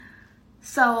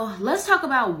So let's talk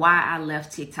about why I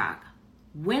left TikTok.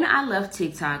 When I left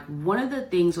TikTok, one of the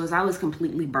things was I was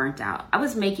completely burnt out. I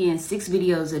was making 6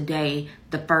 videos a day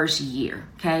the first year,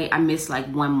 okay? I missed like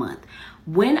 1 month.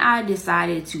 When I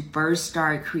decided to first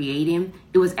start creating,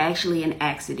 it was actually an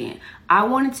accident. I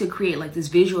wanted to create like this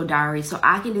visual diary so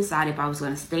I can decide if I was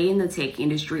going to stay in the tech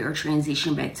industry or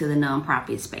transition back to the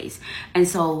nonprofit space. And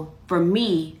so for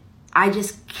me, I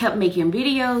just kept making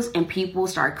videos and people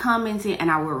start commenting and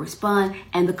I would respond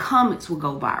and the comments would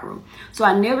go viral. So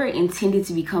I never intended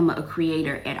to become a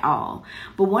creator at all.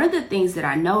 But one of the things that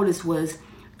I noticed was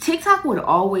TikTok would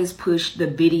always push the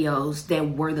videos that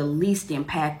were the least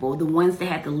impactful, the ones that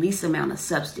had the least amount of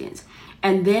substance.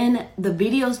 And then the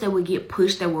videos that would get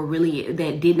pushed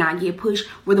that did not get pushed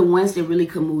were the ones that really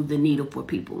could move the needle for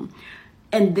people.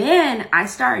 And then I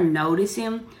started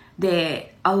noticing that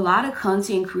a lot of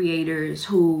content creators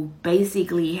who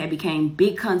basically had became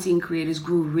big content creators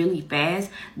grew really fast.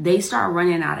 They start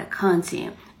running out of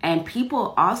content. And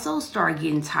people also start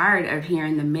getting tired of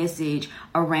hearing the message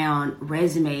around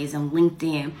resumes and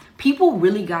LinkedIn. People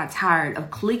really got tired of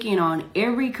clicking on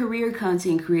every career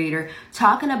content creator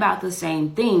talking about the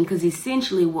same thing, because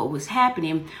essentially what was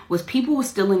happening was people were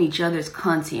stealing each other's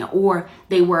content or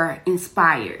they were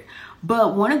inspired.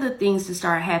 But one of the things that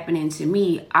started happening to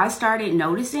me, I started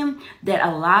noticing that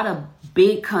a lot of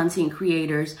big content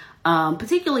creators,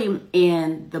 particularly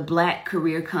in the Black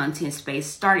career content space,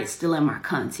 started stealing my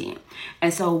content.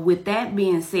 And so with that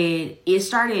being said, it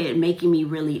started making me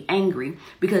really angry,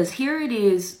 because here it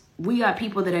is, we got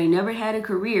people that ain't never had a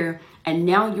career, and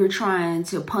now you're trying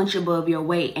to punch above your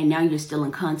weight, and now you're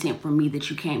stealing content from me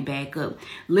that you can't back up.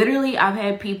 Literally, I've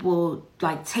had people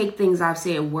like take things I've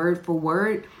said word for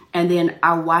word, and then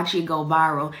I watch it go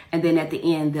viral, and then at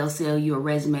the end, they'll sell you a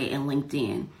resume and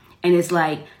LinkedIn. And it's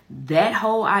like, that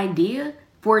whole idea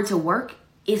for it to work,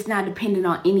 it's not dependent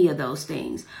on any of those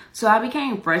things. So I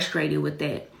became frustrated with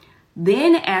that.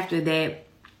 Then after that,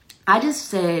 I just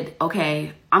said,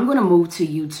 okay, I'm going to move to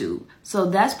YouTube. So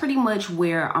that's pretty much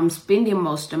where I'm spending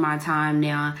most of my time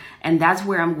now. And that's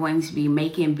where I'm going to be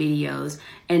making videos.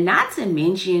 And not to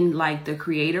mention like the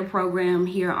creator program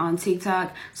here on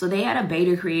TikTok. So they had a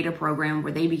beta creator program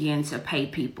where they began to pay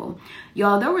people.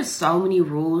 Y'all, there were so many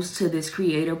rules to this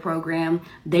creator program.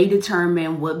 They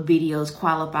determine what videos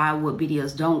qualify, what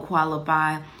videos don't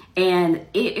qualify. And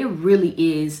it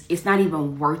really is, it's not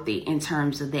even worth it in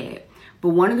terms of that. But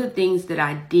one of the things that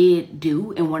I did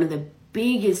do, and one of the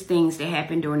biggest things that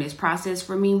happened during this process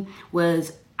for me,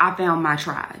 was I found my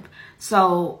tribe.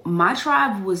 So my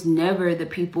tribe was never the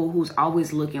people who's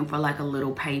always looking for like a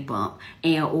little pay bump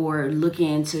or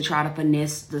looking to try to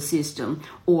finesse the system,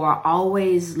 or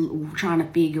always trying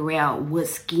to figure out what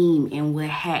scheme and what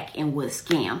hack and what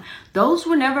scam. Those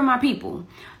were never my people.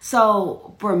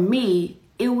 So for me,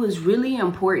 it was really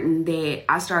important that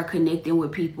I start connecting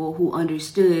with people who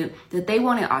understood that they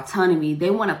wanted autonomy,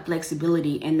 they wanted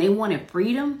flexibility, and they wanted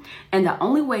freedom. And the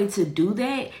only way to do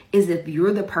that is if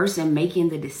you're the person making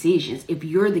the decisions, if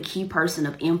you're the key person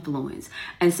of influence.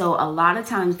 And so a lot of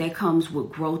times that comes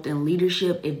with growth and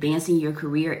leadership, advancing your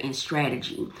career and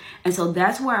strategy. And so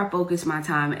that's where I focus my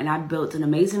time. And I built an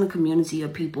amazing community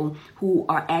of people who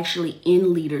are actually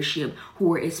in leadership,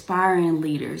 who are aspiring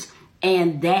leaders.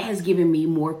 And that has given me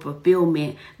more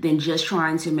fulfillment than just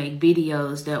trying to make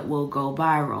videos that will go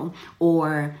viral.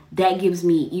 Or that gives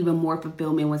me even more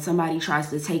fulfillment when somebody tries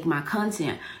to take my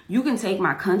content. You can take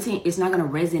my content, it's not going to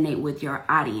resonate with your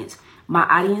audience. My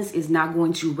audience is not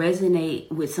going to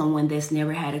resonate with someone that's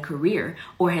never had a career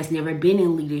or has never been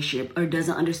in leadership or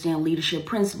doesn't understand leadership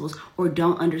principles or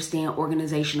don't understand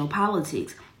organizational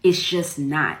politics. It's just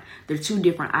not. They're two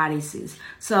different audiences.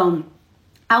 So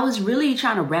I was really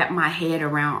trying to wrap my head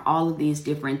around all of these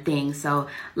different things. So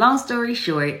long story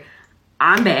short,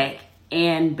 I'm back,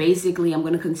 and basically I'm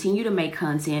going to continue to make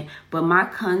content, but my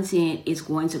content is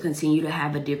going to continue to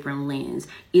have a different lens.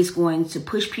 It's going to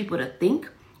push people to think.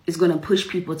 It's going to push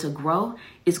people to grow.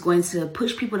 It's going to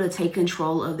push people to take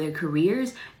control of their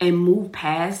careers and move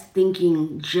past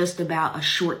thinking just about a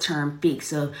short-term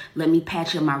fix of let me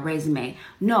patch up my resume.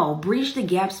 No, bridge the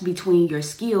gaps between your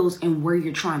skills and where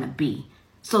you're trying to be,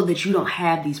 so that you don't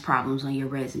have these problems on your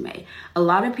resume. A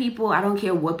lot of people, I don't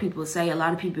care what people say, a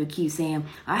lot of people keep saying,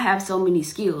 I have so many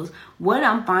skills. What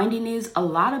I'm finding is a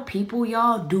lot of people,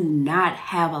 y'all, do not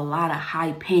have a lot of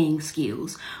high paying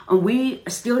skills. And we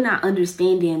are still not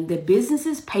understanding that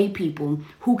businesses pay people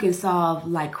who can solve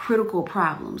like critical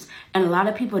problems. And a lot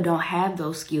of people don't have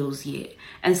those skills yet.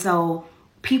 And so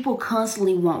people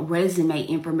constantly want resume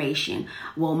information.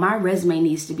 Well, my resume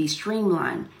needs to be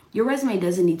streamlined. Your resume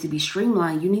doesn't need to be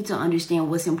streamlined. You need to understand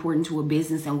what's important to a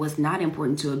business and what's not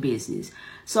important to a business.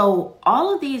 So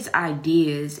all of these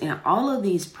ideas and all of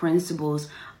these principles,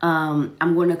 I'm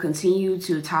going to continue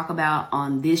to talk about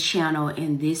on this channel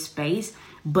in this space,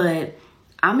 but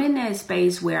I'm in that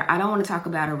space where I don't want to talk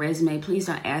about a resume. Please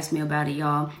don't ask me about it,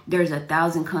 y'all. There's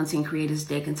 1,000 content creators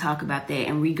that can talk about that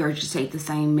and regurgitate the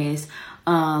same mess.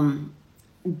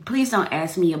 Please don't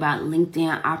ask me about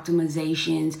LinkedIn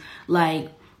optimizations.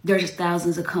 Like, there's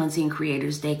thousands of content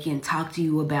creators that can talk to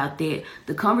you about that.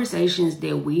 The conversations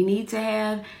that we need to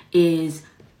have is,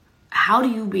 how do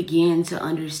you begin to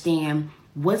understand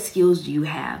what skills do you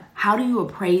have? How do you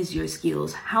appraise your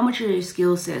skills? How much are your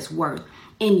skill sets worth?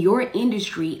 In your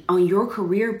industry, on your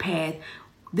career path,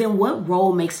 then what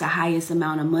role makes the highest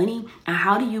amount of money? And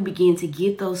how do you begin to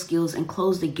get those skills and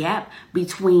close the gap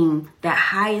between that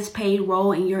highest paid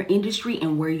role in your industry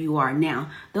and where you are now?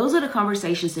 Those are the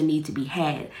conversations that need to be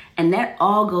had. And that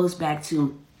all goes back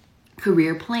to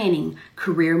career planning,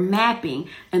 career mapping.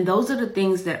 And those are the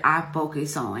things that I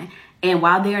focus on. And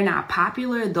while they are not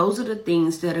popular, those are the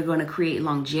things that are going to create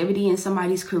longevity in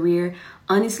somebody's career.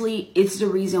 Honestly, it's the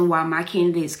reason why my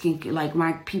candidates can, like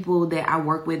my people that I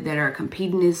work with that are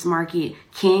competing in this market,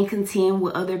 can contend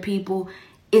with other people.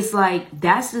 It's like,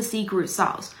 that's the secret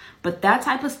sauce. But that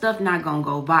type of stuff not going to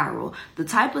go viral. The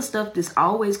type of stuff that's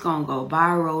always going to go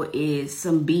viral is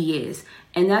some BS.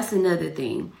 And that's another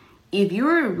thing. If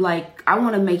you're like, I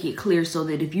want to make it clear so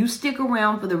that if you stick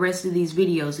around for the rest of these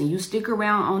videos and you stick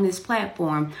around on this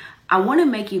platform, I want to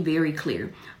make it very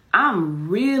clear. I'm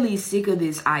really sick of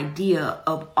this idea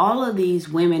of all of these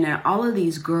women and all of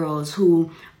these girls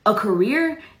who a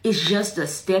career is just a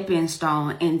stepping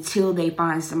stone until they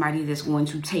find somebody that's going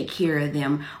to take care of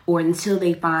them or until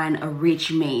they find a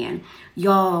rich man.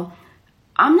 Y'all,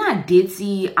 I'm not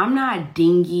ditzy, I'm not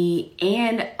dingy,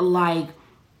 and like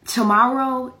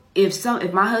tomorrow, if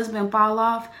my husband fall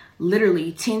off,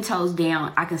 literally 10 toes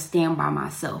down, I can stand by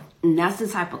myself. And that's the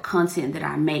type of content that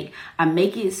I make. I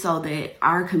make it so that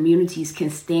our communities can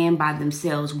stand by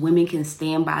themselves. Women can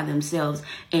stand by themselves.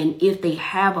 And if they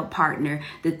have a partner,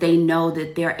 that they know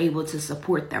that they're able to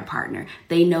support their partner.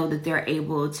 They know that they're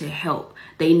able to help.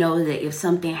 They know that if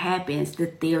something happens,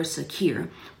 that they're secure.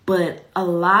 But a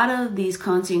lot of these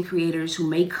content creators who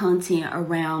make content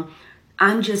around,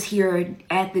 I'm just here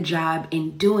at the job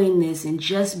and doing this and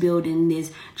just building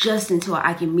this just until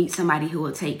I can meet somebody who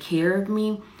will take care of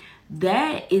me.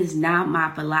 That is not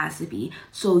my philosophy.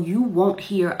 So you won't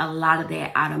hear a lot of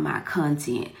that out of my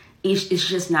content. It's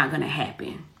just not going to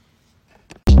happen.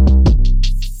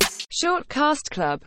 Shortcast Club.